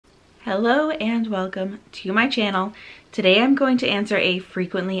Hello and welcome to my channel. Today I'm going to answer a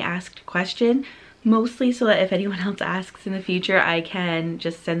frequently asked question, mostly so that if anyone else asks in the future, I can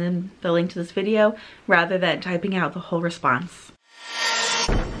just send them the link to this video rather than typing out the whole response.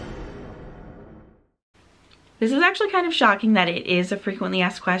 This is actually kind of shocking that it is a frequently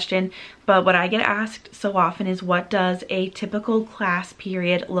asked question, but what I get asked so often is, what does a typical class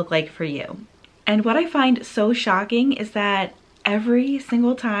period look like for you? And what I find so shocking is that every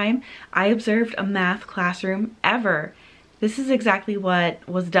single time I observed a math classroom ever, this is exactly what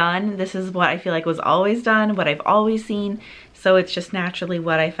was done. This is what I feel like was always done, what I've always seen. So it's just naturally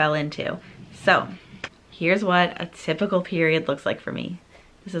what I fell into. So here's what a typical period looks like for me.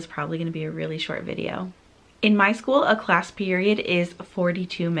 This is probably going to be a really short video. In my school, a class period is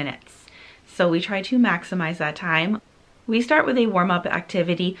 42 minutes. So we try to maximize that time. We start with a warm-up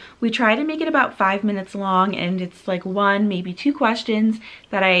activity. We try to make it about 5 minutes long, and it's like 1, maybe 2 questions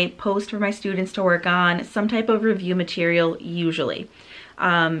that I post for my students to work on, some type of review material usually.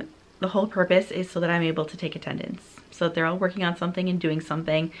 The whole purpose is so that I'm able to take attendance, so that they're all working on something and doing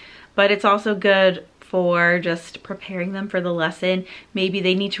something. But it's also good for just preparing them for the lesson. Maybe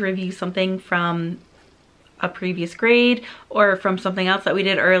they need to review something from a previous grade or from something else that we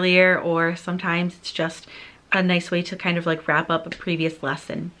did earlier, or sometimes it's just a nice way to kind of like wrap up a previous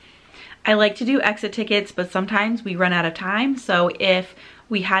lesson. I like to do exit tickets, but sometimes we run out of time. So if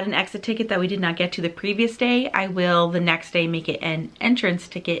we had an exit ticket that we did not get to the previous day, I will the next day make it an entrance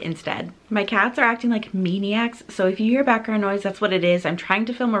ticket instead. My cats are acting like maniacs, so if you hear background noise, that's what it is. I'm trying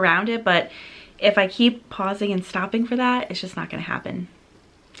to film around it, but if I keep pausing and stopping for that, it's just not gonna happen.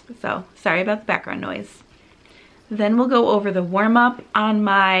 So sorry about the background noise. Then we'll go over the warm-up. On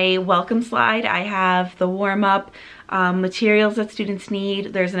my welcome slide, I have the warm-up materials that students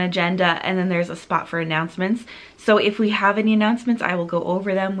need. There's an agenda, and then there's a spot for announcements. So if we have any announcements, I will go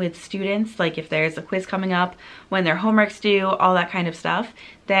over them with students, like if there's a quiz coming up, when their homework's due, all that kind of stuff.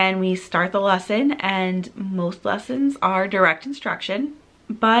 Then we start the lesson, and most lessons are direct instruction.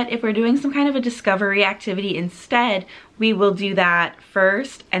 But if we're doing some kind of a discovery activity instead, we will do that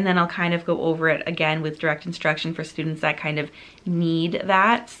first, and then I'll kind of go over it again with direct instruction for students that kind of need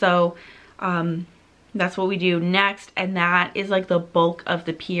that. So that's what we do next, and that is like the bulk of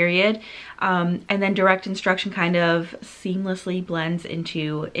the period. And then direct instruction kind of seamlessly blends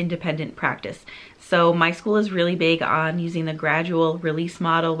into independent practice. So my school is really big on using the gradual release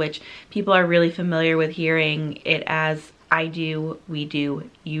model, which people are really familiar with hearing it as I do, we do,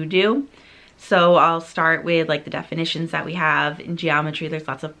 you do. So I'll start with like the definitions that we have in geometry. There's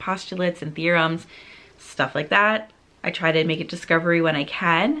lots of postulates and theorems, stuff like that. I try to make it discovery when I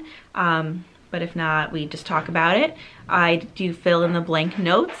can, but if not, we just talk about it. I do fill in the blank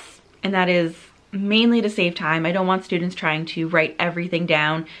notes, and that is mainly to save time. I don't want students trying to write everything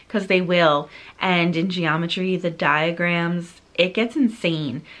down, because they will. And in geometry, the diagrams, it gets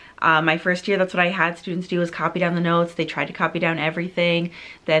insane. My first year, that's what I had students do, was copy down the notes. They tried to copy down everything.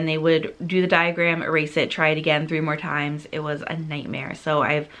 Then they would do the diagram, erase it, try it again 3 more times. It was a nightmare. So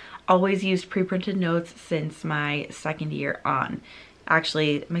I've always used pre-printed notes since my second year on.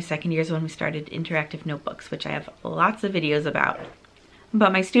 Actually, my second year is when we started interactive notebooks, which I have lots of videos about.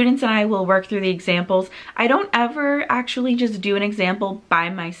 But my students and I will work through the examples. I don't ever actually just do an example by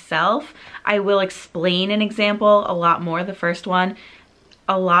myself. I will explain an example a lot more, the first one.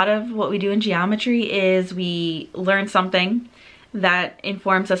 A lot of what we do in geometry is we learn something that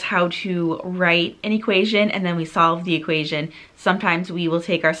informs us how to write an equation, and then we solve the equation. Sometimes we will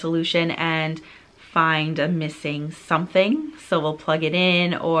take our solution and find a missing something, so we'll plug it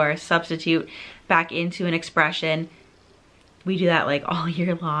in or substitute back into an expression. We do that like all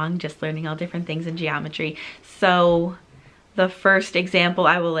year long, just learning all different things in geometry. So the first example,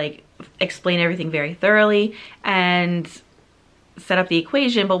 I will like explain everything very thoroughly and set up the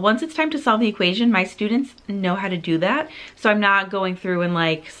equation, but once it's time to solve the equation, my students know how to do that. So I'm not going through and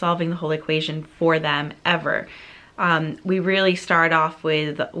like solving the whole equation for them ever. We really start off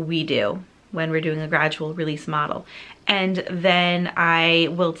with we do when we're doing a gradual release model. And then I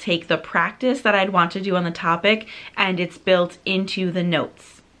will take the practice that I'd want to do on the topic, and it's built into the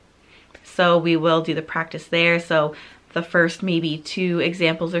notes. So we will do the practice there. So the first maybe 2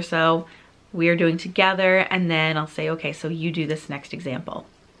 examples or so we're doing together, and then I'll say, okay, so you do this next example.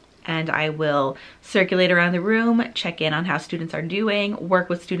 And I will circulate around the room, check in on how students are doing, work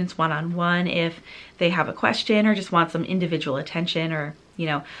with students one-on-one if they have a question or just want some individual attention, or, you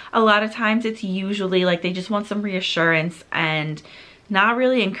know, a lot of times it's usually like they just want some reassurance and not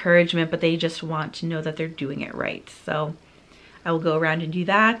really encouragement, but they just want to know that they're doing it right. So I will go around and do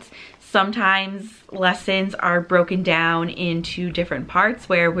that. Sometimes lessons are broken down into different parts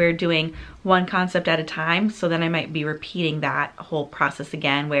where we're doing one concept at a time. So then I might be repeating that whole process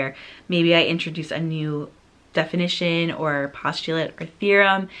again, where maybe I introduce a new definition or postulate or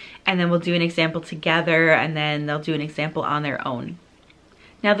theorem, and then we'll do an example together, and then they'll do an example on their own.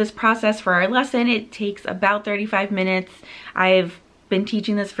 Now this process for our lesson, it takes about 35 minutes. I've been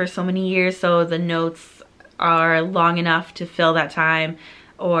teaching this for so many years, so the notes are long enough to fill that time,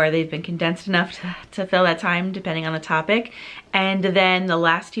 or they've been condensed enough to fill that time depending on the topic. And then the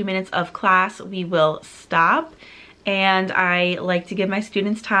last 2 minutes of class, we will stop. And I like to give my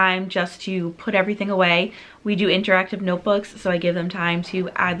students time just to put everything away. We do interactive notebooks, so I give them time to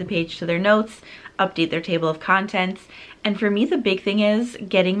add the page to their notes, update their table of contents. And for me, the big thing is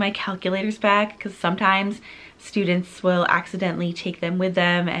getting my calculators back, because sometimes students will accidentally take them with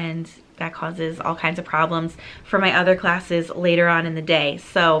them, and that causes all kinds of problems for my other classes later on in the day.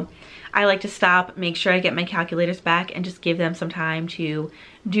 So I like to stop, make sure I get my calculators back, and just give them some time to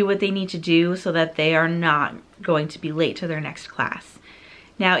do what they need to do so that they are not going to be late to their next class.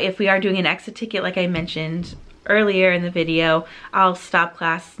 Now, if we are doing an exit ticket, like I mentioned earlier in the video, I'll stop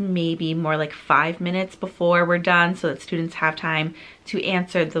class maybe more like 5 minutes before we're done, so that students have time to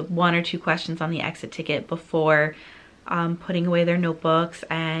answer the 1 or 2 questions on the exit ticket before putting away their notebooks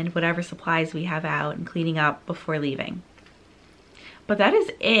and whatever supplies we have out, and cleaning up before leaving. But that is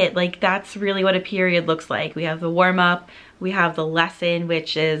it. Like, that's really what a period looks like. We have the warm-up, we have the lesson,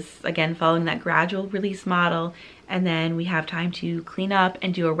 which is again following that gradual release model, and then we have time to clean up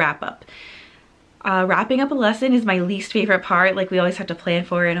and do a wrap-up. Wrapping up a lesson is my least favorite part. Like, we always have to plan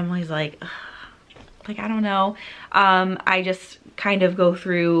for it, and I'm always like, ugh. Like, I don't know. I just kind of go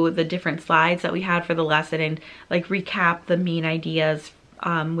through the different slides that we had for the lesson and like recap the main ideas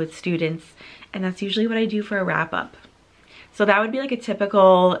with students, and that's usually what I do for a wrap up. So that would be like a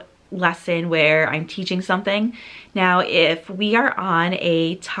typical lesson where I'm teaching something. Now, if we are on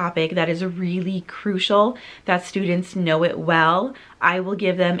a topic that is really crucial, that students know it well, I will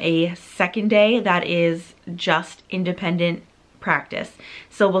give them a second day that is just independent practice.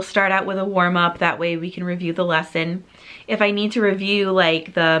 So we'll start out with a warm-up, that way we can review the lesson. If I need to review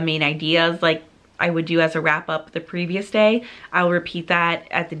like the main ideas like I would do as a wrap-up the previous day, I'll repeat that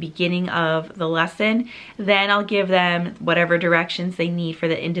at the beginning of the lesson. Then I'll give them whatever directions they need for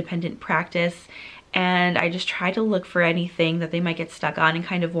the independent practice, and I just try to look for anything that they might get stuck on and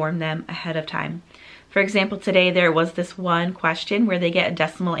kind of warn them ahead of time. For example, today there was this one question where they get a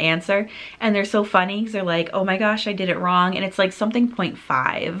decimal answer, and they're so funny because they're like, oh my gosh, I did it wrong, and it's like something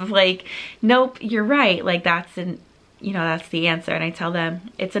 0.5. Like, nope, you're right. Like, that's that's the answer. And I tell them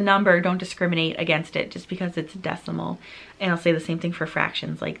it's a number, don't discriminate against it just because it's a decimal. And I'll say the same thing for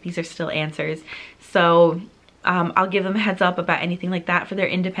fractions. Like, these are still answers. So I'll give them a heads up about anything like that for their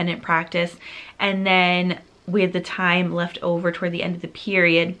independent practice. And then with the time left over toward the end of the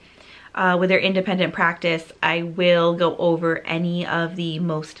period, with their independent practice, I will go over any of the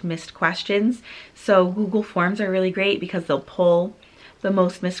most missed questions. So Google Forms are really great because they'll pull the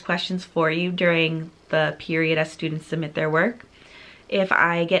most missed questions for you during the period as students submit their work. If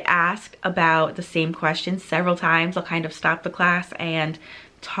I get asked about the same question several times, I'll kind of stop the class and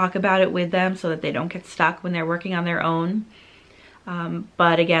talk about it with them so that they don't get stuck when they're working on their own.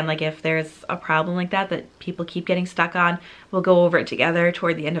 But again, like, if there's a problem like that people keep getting stuck on, we'll go over it together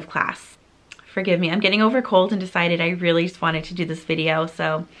toward the end of class. Forgive me, I'm getting over a cold and decided I really just wanted to do this video,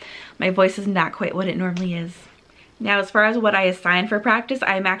 so my voice is not quite what it normally is. Now, as far as what I assign for practice,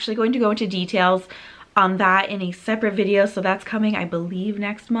 I'm actually going to go into details on that in a separate video, so that's coming, I believe,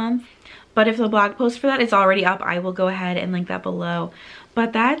 next month. But if the blog post for that is already up, I will go ahead and link that below.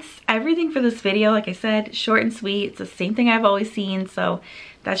 But that's everything for this video. Like I said, short and sweet. It's the same thing I've always seen, so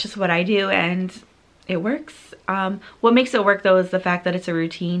that's just what I do, and it works. What makes it work, though, is the fact that it's a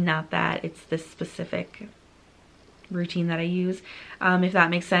routine, not that it's this specific routine that I use. If that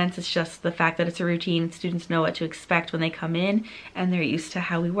makes sense, it's just the fact that it's a routine. Students know what to expect when they come in, and they're used to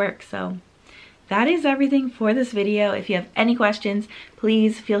how we work. So that is everything for this video. If you have any questions,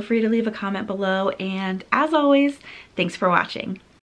 please feel free to leave a comment below. And as always, thanks for watching.